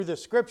The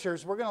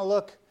scriptures, we're going to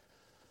look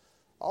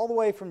all the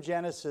way from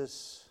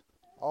Genesis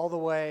all the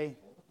way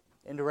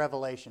into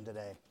Revelation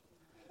today.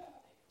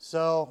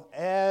 So,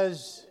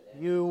 as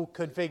you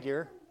could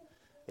figure,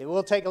 it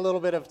will take a little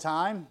bit of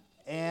time,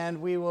 and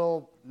we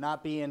will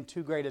not be in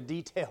too great a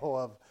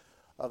detail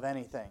of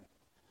anything.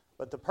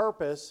 But the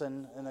purpose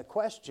and the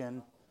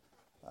question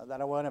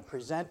that I want to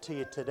present to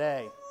you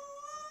today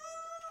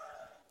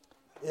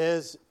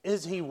is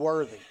He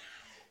worthy?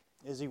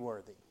 Is He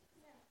worthy?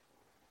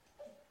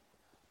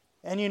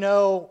 And you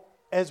know,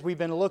 as we've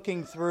been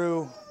looking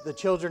through the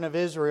children of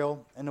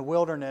Israel in the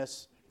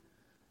wilderness,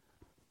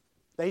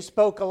 they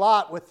spoke a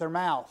lot with their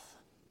mouth,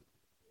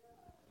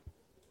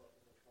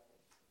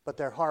 but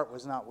their heart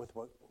was not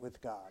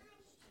with God.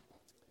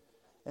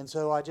 And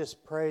so I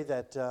just pray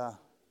that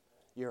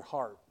your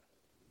heart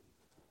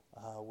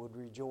would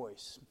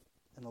rejoice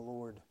in the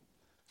Lord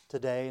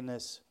today in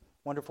this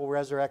wonderful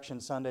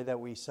Resurrection Sunday that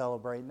we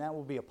celebrate, and that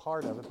will be a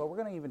part of it, but we're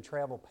going to even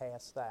travel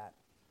past that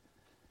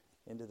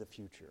into the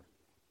future.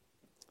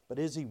 But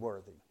is He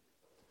worthy?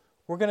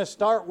 We're going to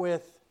start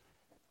with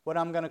what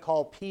I'm going to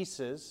call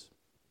pieces.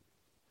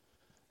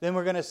 Then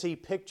we're going to see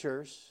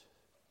pictures.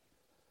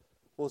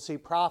 We'll see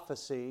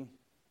prophecy.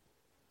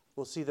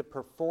 We'll see the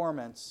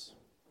performance.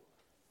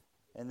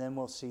 And then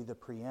we'll see the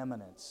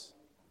preeminence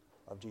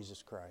of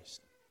Jesus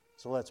Christ.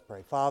 So let's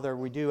pray. Father,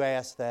 we do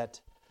ask that,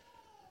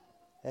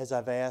 as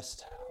I've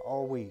asked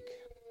all week,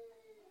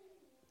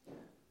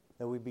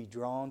 that we be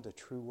drawn to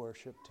true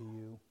worship to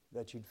You,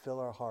 that You'd fill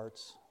our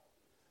hearts,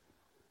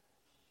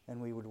 and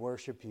we would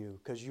worship You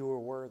because You are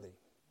worthy.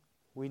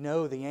 We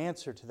know the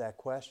answer to that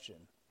question.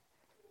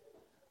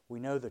 We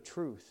know the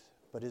truth,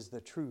 but is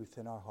the truth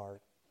in our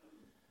heart?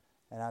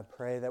 And I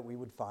pray that we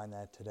would find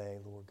that today,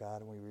 Lord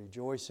God, and we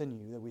rejoice in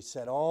You, that we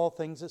set all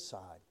things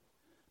aside.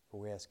 For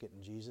we ask it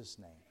in Jesus'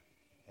 name.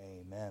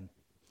 Amen.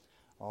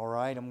 All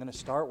right, I'm going to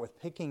start with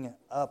picking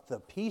up the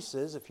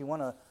pieces. If you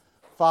want to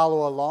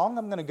follow along,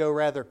 I'm going to go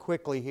rather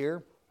quickly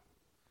here.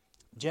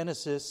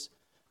 Genesis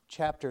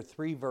chapter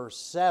 3, verse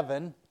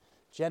 7.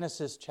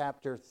 Genesis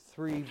chapter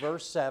 3,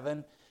 verse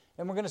 7.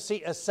 And we're going to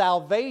see a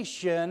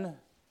salvation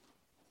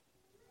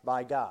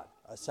by God.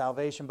 A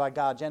salvation by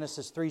God.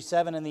 Genesis 3,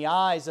 7. And the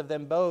eyes of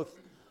them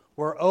both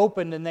were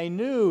opened, and they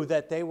knew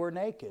that they were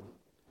naked.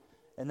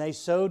 And they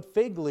sewed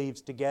fig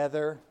leaves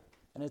together.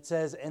 And it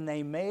says, and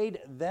they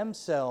made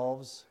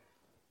themselves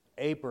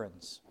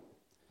aprons.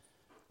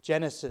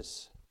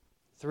 Genesis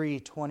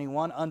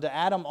 3:21. Unto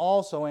Adam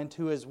also and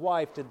to his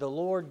wife did the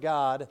Lord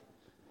God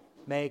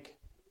make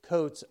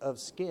coats of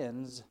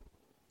skins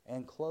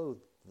and clothe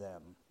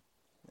them.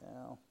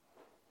 Now,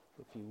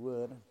 if you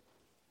would,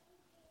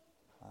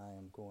 I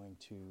am going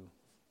to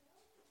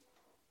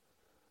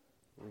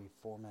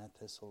reformat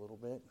this a little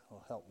bit.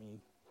 It'll help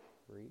me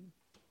read.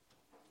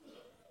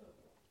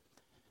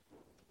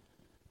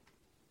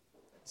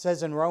 It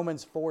says in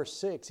Romans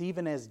 4:6,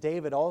 even as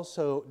David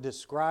also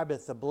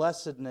describeth the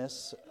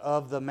blessedness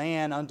of the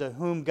man unto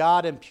whom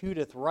God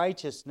imputeth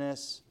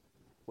righteousness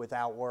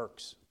without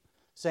works,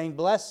 saying,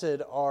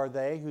 blessed are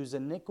they whose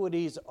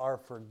iniquities are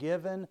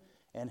forgiven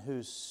and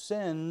whose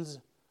sins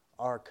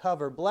are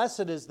covered.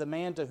 Blessed is the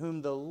man to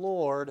whom the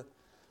Lord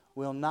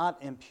will not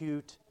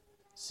impute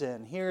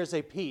sin. Here is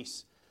a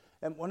piece.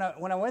 And when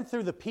I went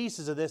through the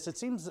pieces of this, it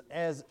seems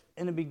as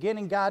in the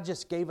beginning God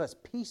just gave us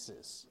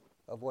pieces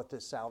of what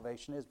this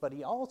salvation is. But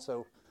He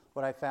also,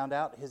 what I found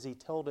out is He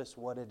told us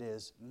what it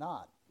is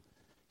not.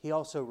 He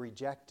also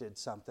rejected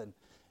something.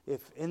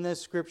 If in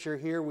this scripture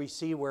here we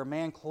see where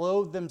man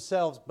clothed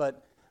themselves,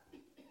 but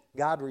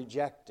God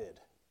rejected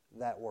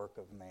that work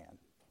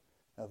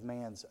of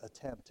man's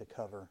attempt to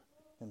cover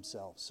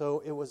himself.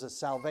 So it was a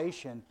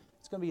salvation.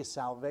 It's going to be a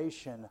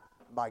salvation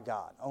by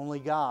God. Only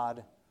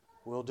God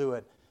will do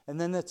it.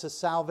 And then it's a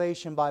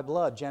salvation by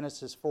blood,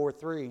 Genesis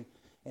 4:3.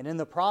 And in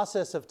the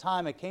process of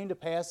time it came to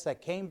pass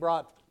that Cain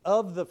brought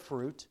of the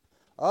fruit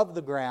of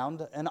the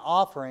ground an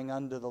offering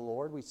unto the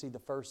Lord. We see the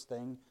first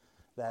thing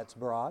that's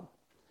brought,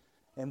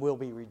 and will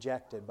be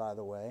rejected, by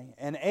the way.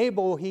 And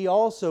Abel he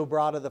also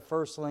brought of the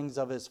firstlings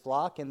of his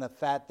flock and the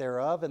fat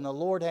thereof. And the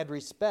Lord had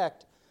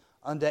respect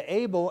unto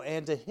Abel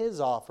and to his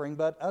offering,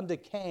 but unto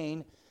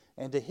Cain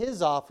and to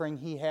his offering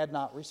He had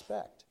not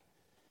respect.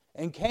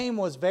 And Cain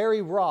was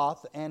very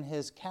wroth, and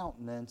his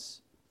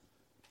countenance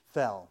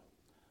fell.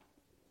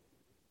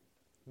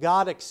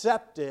 God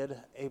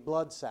accepted a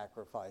blood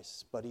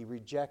sacrifice, but He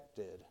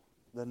rejected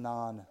the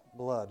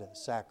non-blood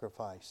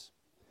sacrifice.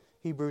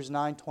 Hebrews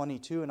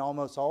 9:22, and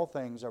almost all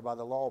things are by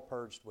the law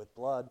purged with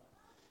blood,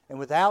 and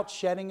without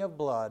shedding of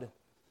blood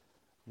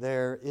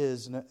there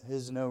is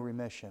no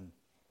remission.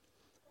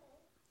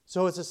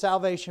 So it's a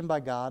salvation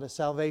by God, a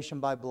salvation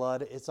by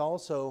blood. It's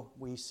also,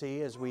 we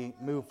see as we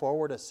move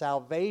forward, a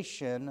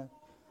salvation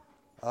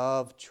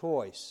of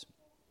choice.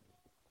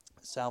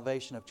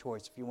 Salvation of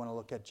choice, if you want to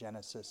look at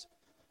Genesis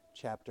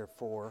chapter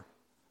 4,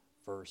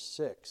 verse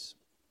 6.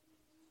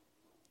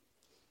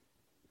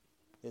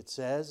 It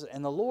says,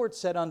 and the Lord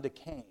said unto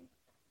Cain,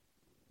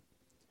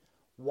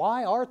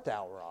 why art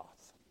thou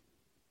wroth?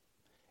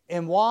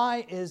 And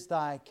why is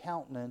thy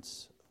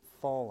countenance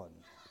fallen.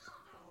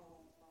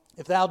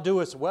 If thou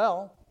doest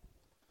well,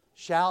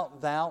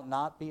 shalt thou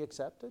not be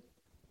accepted?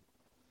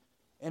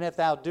 And if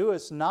thou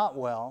doest not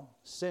well,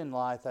 sin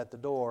lieth at the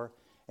door,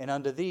 and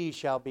unto thee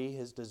shall be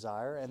his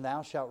desire, and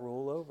thou shalt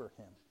rule over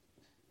him.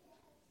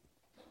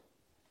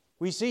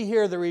 We see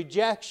here the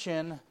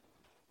rejection,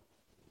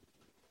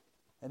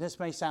 and this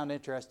may sound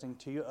interesting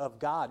to you, of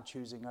God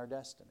choosing our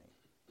destiny.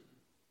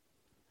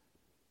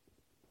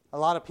 A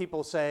lot of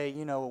people say,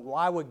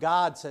 why would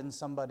God send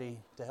somebody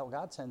to hell?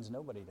 God sends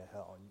nobody to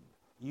hell.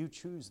 You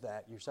choose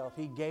that yourself.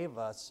 He gave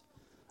us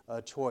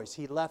a choice.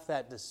 He left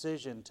that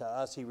decision to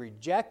us. He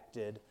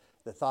rejected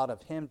the thought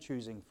of Him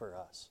choosing for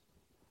us.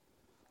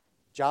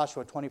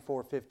 Joshua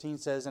 24:15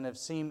 says, And if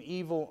seem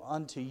evil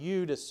unto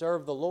you to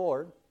serve the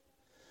Lord,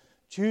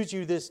 choose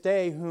you this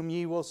day whom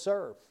ye will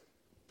serve.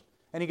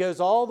 And he goes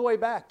all the way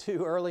back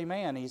to early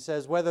man. He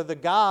says, Whether the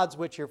gods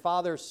which your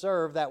fathers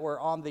served that were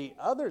on the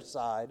other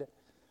side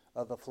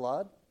of the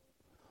flood,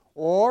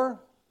 or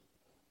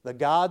the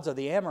gods of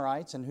the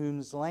Amorites in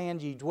whose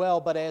land ye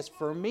dwell, but as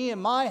for me and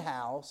my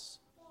house,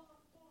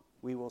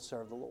 we will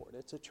serve the Lord.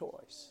 It's a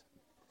choice.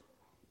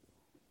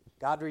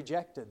 God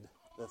rejected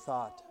the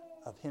thought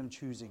of Him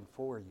choosing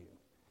for you.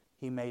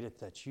 He made it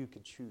that you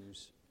could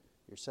choose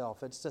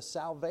yourself. It's the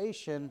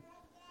salvation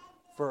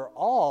for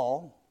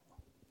all,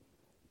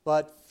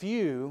 but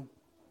few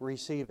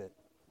receive it.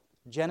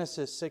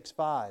 Genesis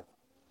 6:5.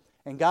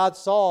 And God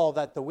saw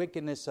that the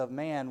wickedness of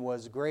man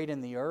was great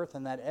in the earth,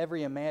 and that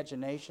every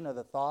imagination of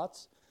the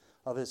thoughts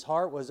of his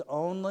heart was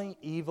only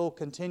evil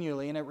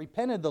continually. And it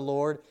repented the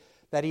Lord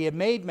that He had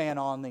made man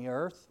on the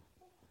earth,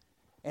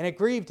 and it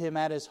grieved Him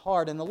at His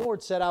heart. And the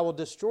Lord said, I will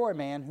destroy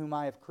man whom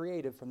I have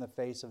created from the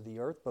face of the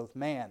earth, both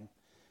man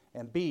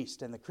and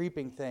beast, and the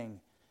creeping thing,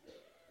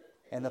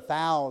 and the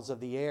fowls of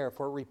the air,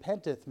 for it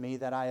repenteth me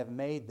that I have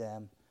made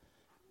them.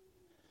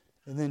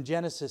 And then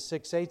Genesis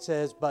 6:8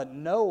 says, But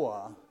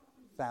Noah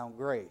found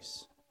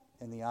grace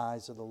in the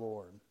eyes of the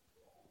Lord.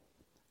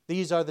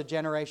 These are the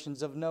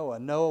generations of Noah.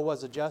 Noah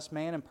was a just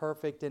man and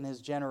perfect in his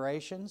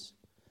generations,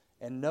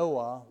 and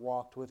Noah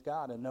walked with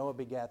God. And Noah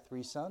begat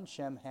 3 sons,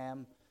 Shem,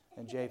 Ham,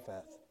 and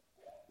Japheth.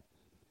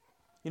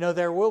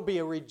 There will be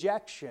a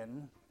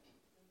rejection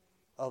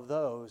of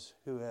those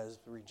who has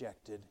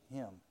rejected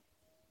Him.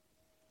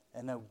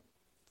 And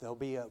there'll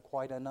be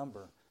quite a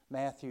number.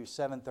 Matthew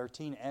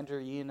 7:13, Enter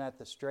ye in at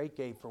the strait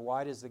gate, for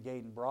wide is the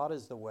gate and broad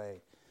is the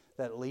way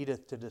that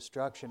leadeth to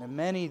destruction, and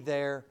many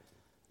there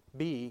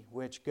be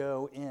which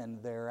go in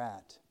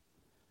thereat.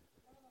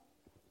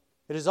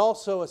 It is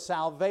also a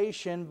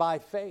salvation by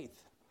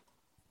faith.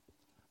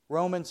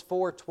 Romans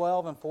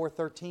 4:12 and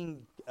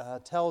 4:13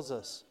 tells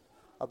us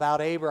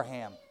about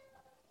Abraham.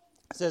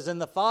 It says,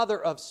 And the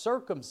father of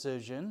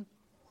circumcision,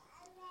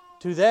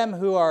 to them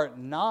who are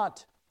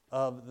not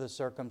of the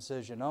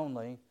circumcision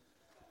only,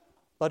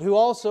 but who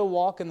also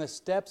walk in the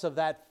steps of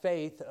that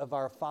faith of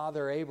our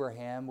father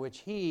Abraham, which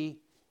he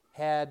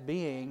had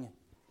being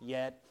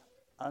yet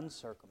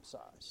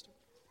uncircumcised.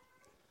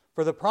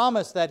 For the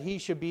promise that he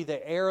should be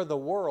the heir of the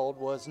world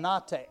was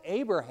not to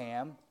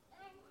Abraham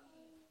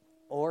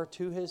or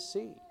to his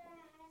seed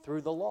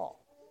through the law,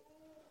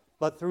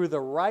 but through the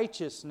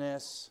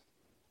righteousness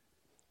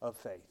of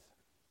faith.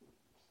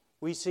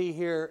 We see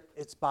here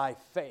it's by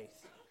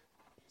faith,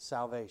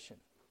 salvation.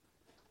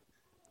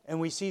 And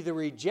we see the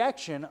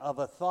rejection of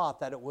a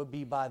thought that it would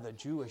be by the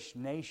Jewish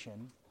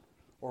nation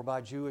or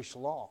by Jewish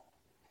law.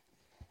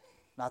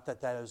 Not that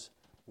those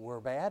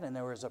were bad and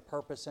there was a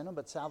purpose in them,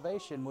 but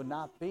salvation would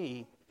not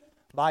be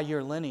by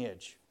your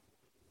lineage.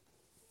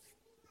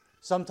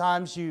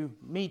 Sometimes you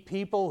meet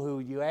people who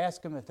you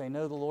ask them if they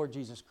know the Lord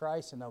Jesus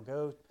Christ, and they'll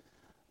go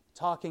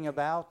talking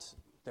about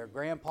their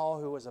grandpa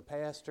who was a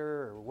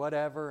pastor or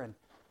whatever, and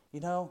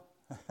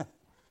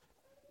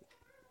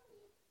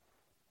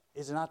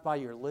it's not by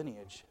your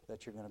lineage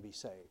that you're going to be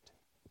saved.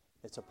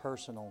 It's a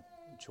personal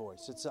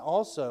choice. It's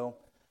also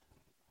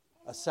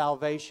a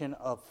salvation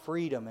of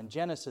freedom. In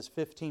Genesis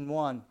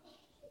 15:1, it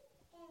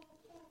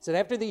said,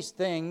 After these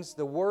things,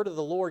 the word of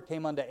the Lord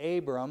came unto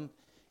Abram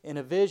in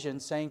a vision,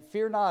 saying,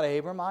 Fear not,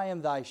 Abram, I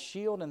am thy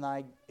shield and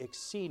thy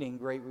exceeding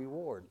great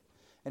reward.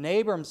 And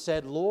Abram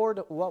said,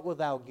 Lord, what wilt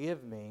thou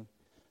give me,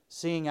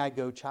 seeing I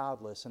go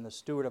childless, and the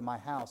steward of my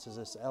house is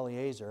this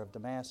Eliezer of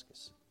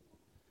Damascus?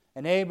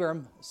 And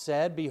Abram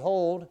said,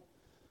 Behold,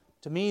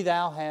 to me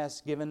thou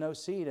hast given no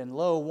seed, and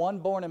lo, one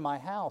born in my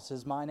house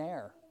is mine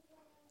heir.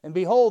 And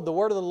behold, the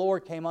word of the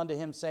Lord came unto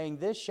him, saying,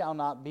 This shall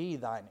not be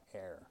thine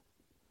heir,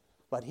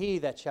 but he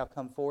that shall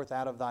come forth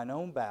out of thine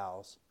own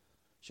bowels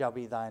shall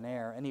be thine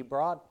heir. And he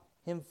brought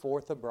him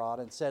forth abroad,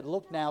 and said,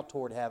 Look now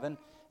toward heaven,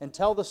 and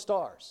tell the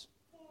stars,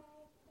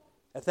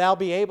 if thou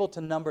be able to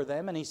number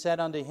them. And he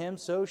said unto him,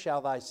 So shall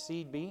thy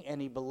seed be.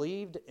 And he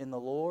believed in the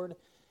Lord,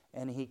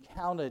 and he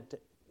counted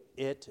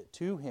it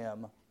to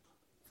him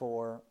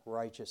for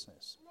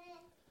righteousness.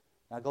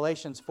 Now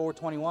Galatians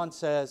 4:21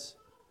 says,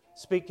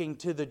 speaking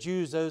to the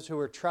Jews, those who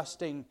were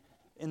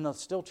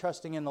still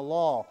trusting in the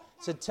law,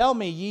 said, Tell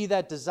me, ye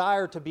that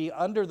desire to be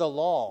under the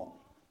law,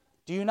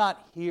 do you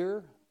not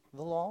hear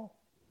the law?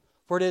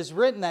 For it is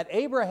written that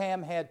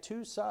Abraham had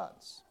two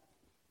sons,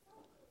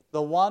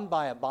 the one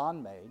by a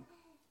bondmaid,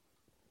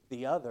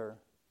 the other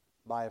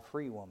by a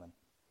free woman.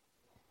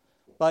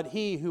 But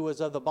he who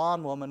was of the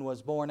bondwoman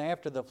was born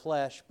after the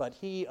flesh, but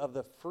he of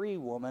the free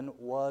woman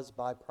was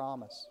by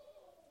promise.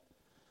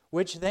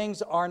 Which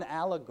things are an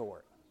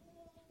allegory?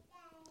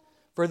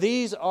 For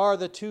these are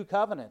the two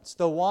covenants,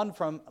 the one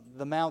from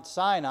the Mount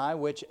Sinai,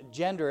 which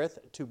gendereth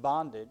to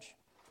bondage,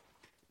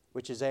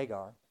 which is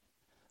Agar.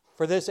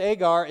 For this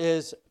Agar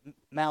is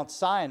Mount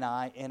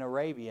Sinai in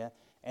Arabia,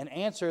 and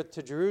answereth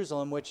to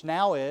Jerusalem, which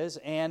now is,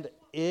 and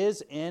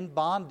is in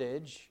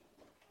bondage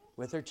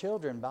with her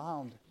children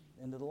bound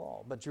into the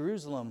law. But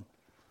Jerusalem,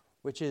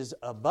 which is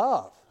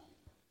above,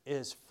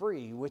 is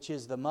free, which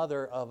is the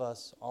mother of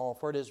us all.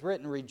 For it is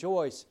written,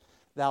 Rejoice,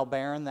 thou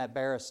barren that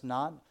bearest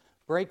not.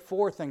 Break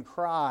forth and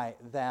cry,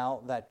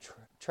 thou that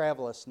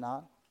travailest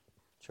not.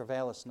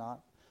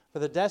 For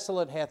the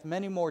desolate hath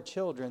many more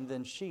children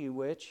than she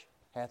which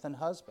hath an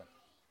husband.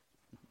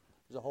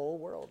 There's a whole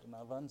world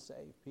of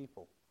unsaved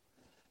people.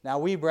 Now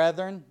we,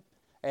 brethren,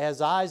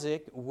 as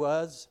Isaac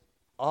was,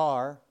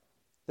 are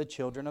the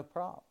children of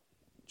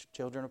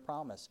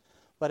promise.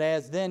 But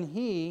as then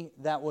he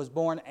that was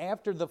born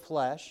after the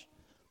flesh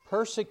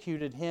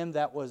persecuted him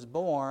that was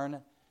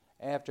born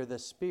after the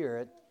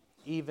Spirit,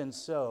 even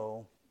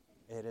so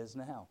it is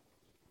now.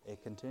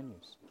 It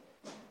continues.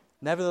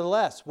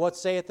 Nevertheless, what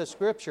saith the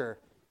Scripture?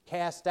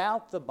 Cast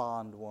out the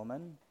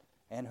bondwoman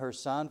and her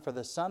son, for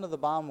the son of the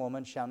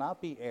bondwoman shall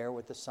not be heir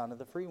with the son of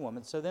the free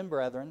woman. So then,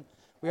 brethren,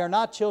 we are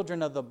not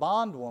children of the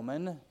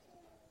bondwoman,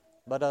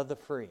 but of the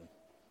free.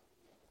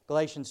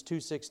 Galatians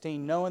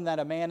 2:16, knowing that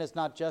a man is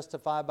not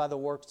justified by the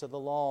works of the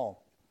law,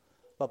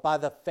 but by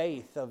the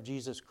faith of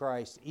Jesus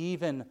Christ.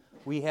 Even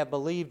we have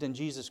believed in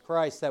Jesus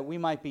Christ, that we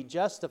might be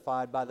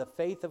justified by the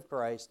faith of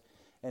Christ,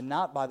 and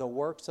not by the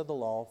works of the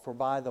law. For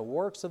by the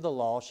works of the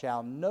law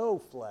shall no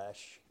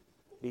flesh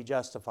be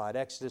justified.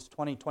 Exodus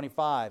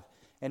 20:25.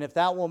 And if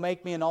thou wilt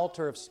make me an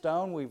altar of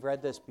stone, we've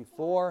read this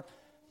before,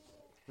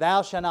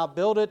 thou shalt not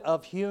build it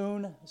of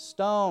hewn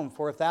stone.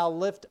 For if thou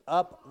lift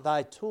up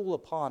thy tool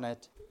upon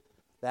it,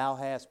 thou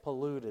hast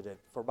polluted it.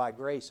 For by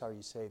grace are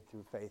you saved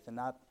through faith, and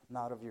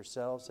not of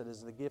yourselves. It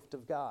is the gift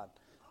of God,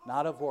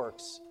 not of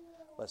works,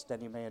 lest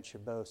any man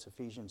should boast.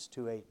 Ephesians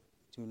 2:8,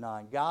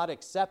 2:9. God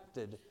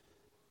accepted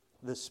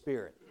the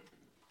Spirit,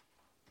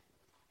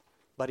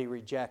 but He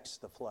rejects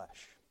the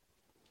flesh.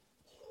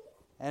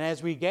 And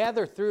as we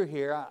gather through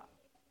here,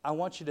 I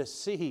want you to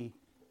see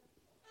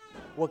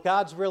what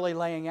God's really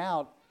laying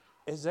out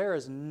is there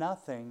is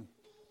nothing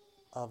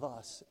of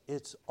us.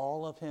 It's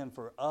all of Him.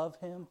 For of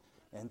Him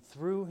and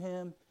through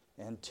Him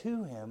and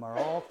to Him are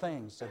all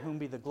things, to whom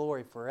be the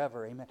glory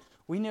forever. Amen.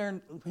 We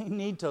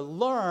need to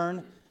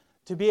learn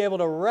to be able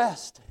to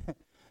rest.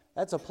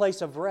 That's a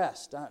place of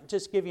rest.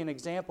 Just give you an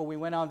example. We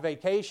went on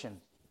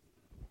vacation.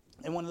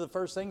 And one of the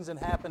first things that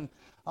happened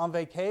on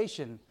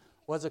vacation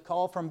was a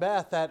call from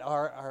Beth that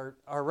our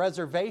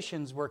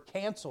reservations were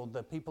canceled.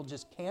 The people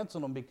just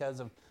canceled them because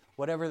of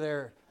whatever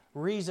their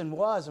reason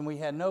was, and we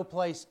had no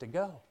place to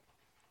go.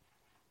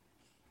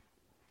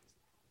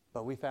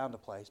 But we found a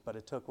place, but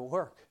it took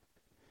work.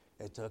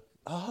 It took,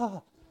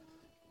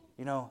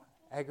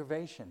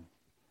 aggravation.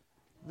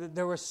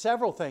 There were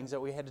several things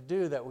that we had to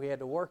do that we had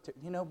to work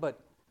to,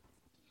 but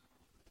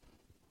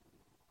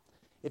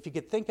if you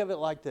could think of it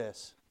like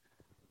this,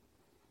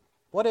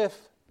 what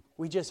if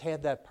we just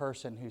had that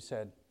person who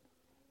said,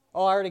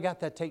 oh, I already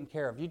got that taken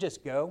care of. You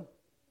just go.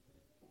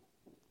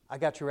 I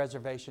got your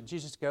reservations. You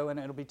just go and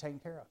it'll be taken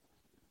care of.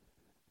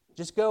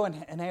 Just go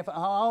and have,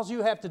 all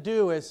you have to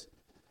do is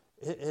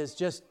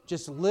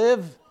just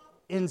live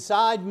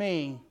inside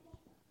me,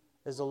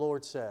 as the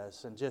Lord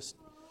says, and just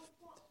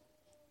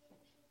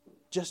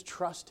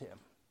trust Him.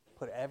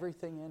 Put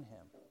everything in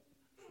Him.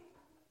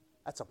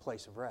 That's a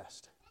place of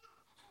rest.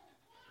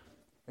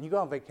 When you go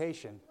on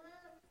vacation,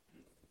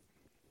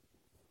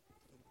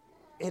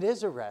 it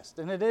is a rest,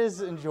 and it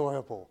is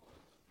enjoyable.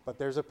 But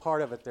there's a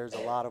part of it, there's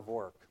a lot of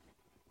work.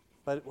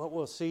 But what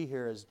we'll see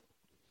here is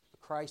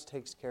Christ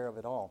takes care of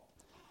it all.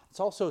 It's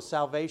also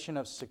salvation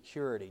of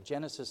security.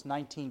 Genesis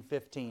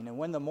 19:15. And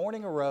when the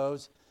morning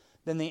arose,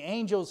 then the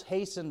angels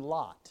hastened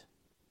Lot,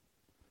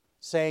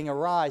 saying,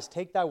 Arise,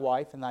 take thy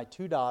wife and thy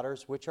two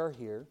daughters, which are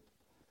here,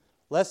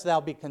 lest thou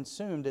be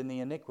consumed in the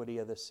iniquity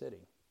of the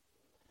city.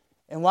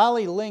 And while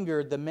he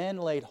lingered, the men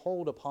laid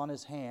hold upon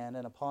his hand,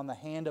 and upon the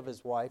hand of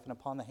his wife, and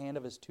upon the hand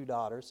of his two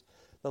daughters,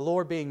 the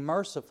Lord being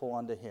merciful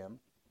unto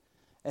him.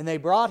 And they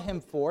brought him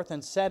forth,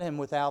 and set him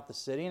without the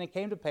city. And it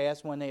came to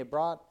pass, when they had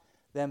brought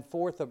them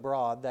forth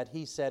abroad, that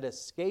he said,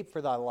 Escape for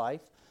thy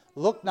life,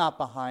 look not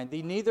behind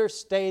thee, neither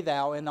stay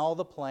thou in all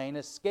the plain,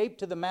 escape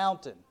to the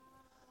mountain,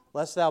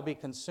 lest thou be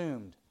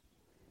consumed.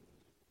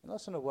 And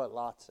listen to what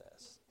Lot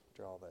says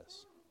after all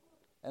this.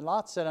 And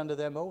Lot said unto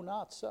them, O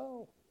not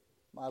so,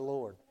 my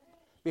Lord.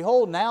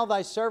 Behold, now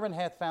thy servant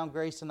hath found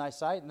grace in thy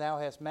sight, and thou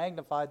hast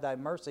magnified thy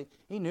mercy.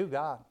 He knew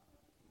God.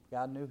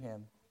 God knew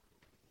him.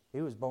 He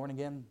was a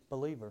born-again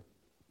believer.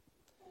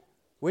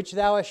 which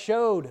thou hast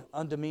showed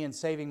unto me in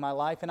saving my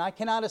life, and I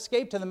cannot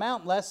escape to the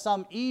mountain, lest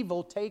some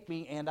evil take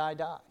me and I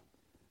die.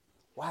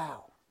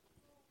 Wow.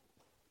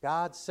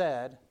 God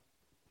said,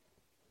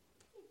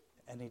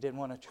 and he didn't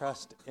want to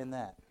trust in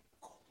that.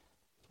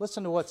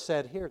 Listen to what's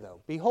said here,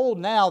 though. Behold,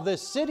 now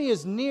this city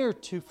is near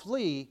to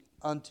flee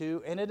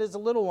unto, and it is a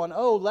little one.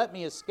 Oh, let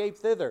me escape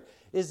thither.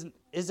 Is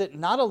it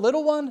not a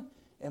little one?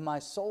 And my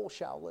soul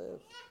shall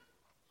live.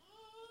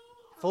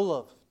 Full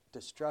of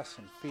distrust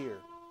and fear.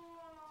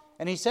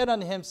 And he said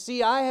unto him,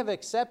 See, I have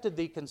accepted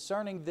thee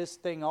concerning this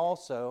thing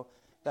also,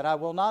 that I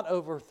will not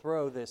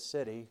overthrow this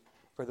city,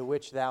 for the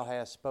which thou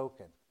hast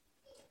spoken.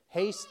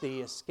 Haste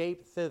thee,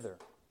 escape thither.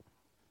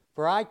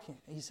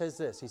 He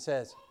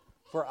says,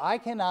 For I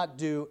cannot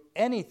do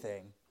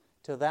anything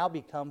till thou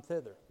be come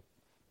thither.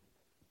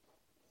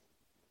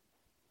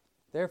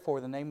 Therefore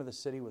the name of the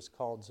city was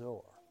called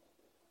Zoar.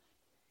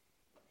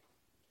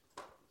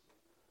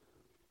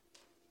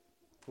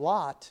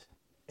 Lot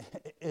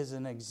is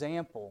an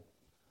example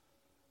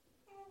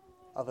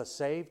of a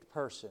saved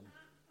person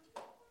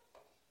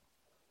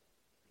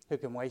who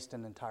can waste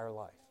an entire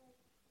life,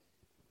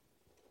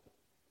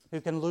 who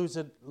can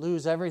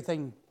lose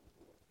everything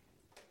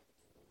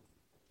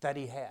that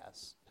he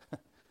has.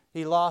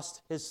 He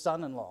lost his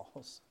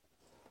son-in-laws,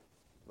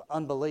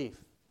 unbelief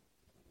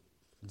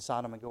in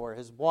Sodom and Gomorrah.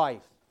 His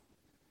wife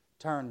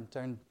turned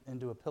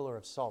into a pillar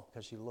of salt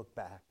because she looked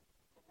back.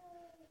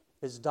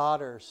 His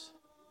daughters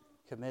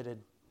committed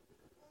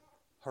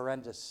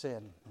horrendous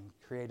sin and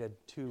created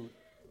two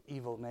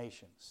evil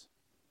nations.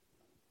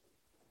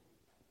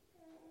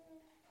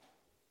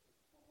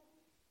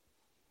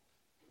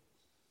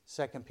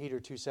 Second Peter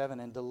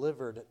 2:7, and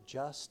delivered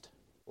just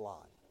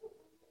Lot.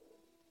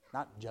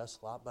 Not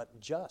just Lot, but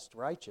just,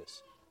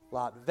 righteous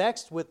Lot,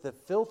 vexed with the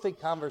filthy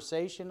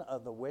conversation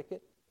of the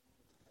wicked.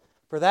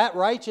 For that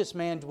righteous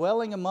man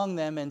dwelling among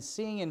them and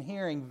seeing and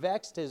hearing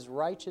vexed his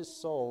righteous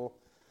soul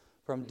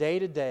from day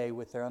to day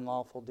with their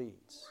unlawful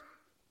deeds.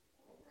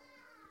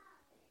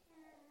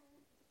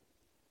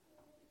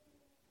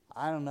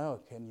 I don't know,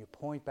 can you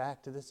point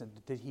back to this?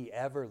 Did he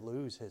ever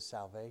lose his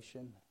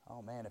salvation?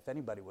 Oh man, if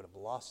anybody would have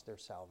lost their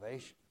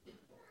salvation,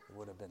 it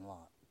would have been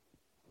Lot.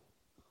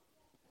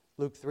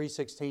 Luke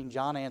 3:16,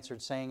 John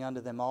answered, saying unto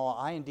them all,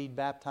 I indeed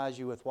baptize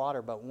you with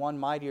water, but one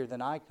mightier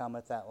than I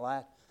cometh,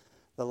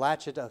 the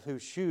latchet of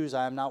whose shoes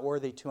I am not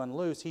worthy to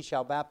unloose. He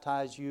shall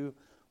baptize you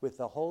with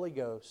the Holy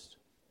Ghost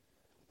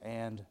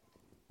and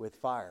with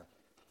fire.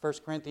 1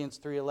 Corinthians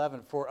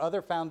 3:11, for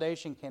other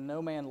foundation can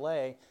no man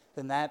lay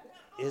than that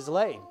is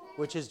laid,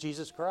 which is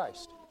Jesus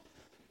Christ.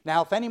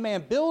 Now if any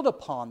man build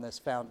upon this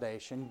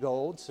foundation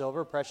gold,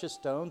 silver, precious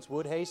stones,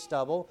 wood, hay,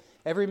 stubble,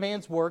 every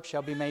man's work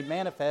shall be made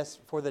manifest,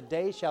 for the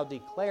day shall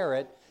declare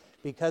it,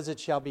 because it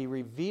shall be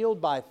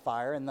revealed by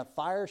fire, and the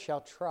fire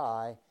shall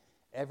try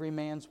every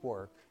man's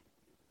work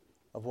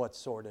of what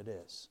sort it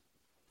is.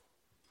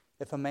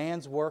 If a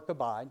man's work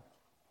abide,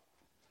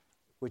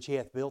 which he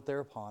hath built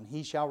thereupon,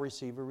 he shall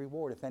receive a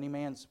reward. If any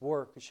man's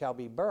work shall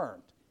be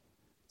burned,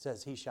 it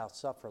says he shall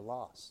suffer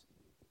loss.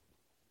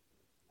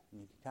 And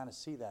you can kind of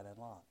see that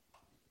in Lot.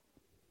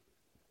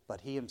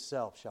 But he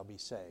himself shall be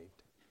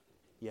saved,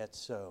 yet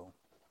so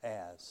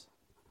as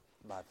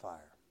by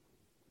fire.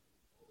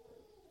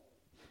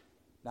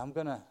 Now I'm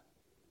going to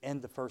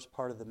end the first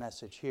part of the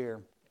message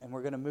here, and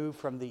we're going to move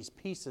from these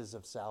pieces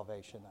of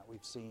salvation that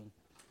we've seen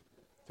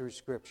through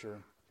Scripture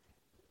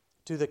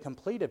to the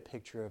completed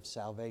picture of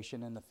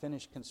salvation and the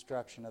finished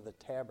construction of the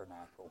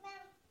tabernacle,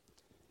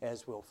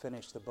 as we'll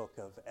finish the book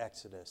of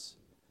Exodus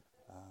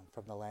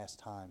from the last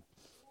time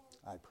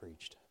I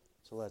preached.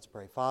 So let's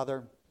pray.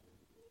 Father,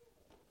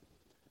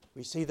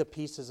 we see the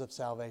pieces of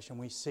salvation.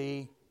 We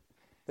see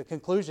the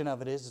conclusion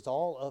of it is it's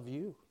all of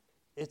you.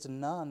 It's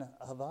none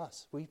of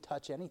us. We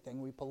touch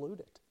anything, we pollute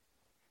it.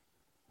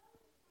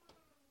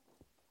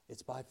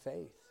 It's by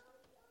faith.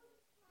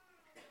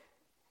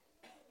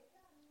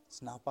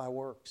 It's not by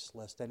works,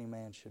 lest any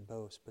man should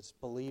boast, but it's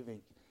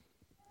believing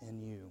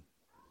in you.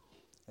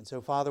 And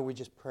so, Father, we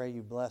just pray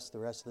you bless the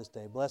rest of this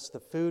day. Bless the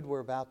food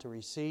we're about to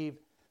receive,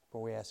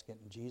 for we ask it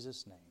in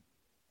Jesus' name.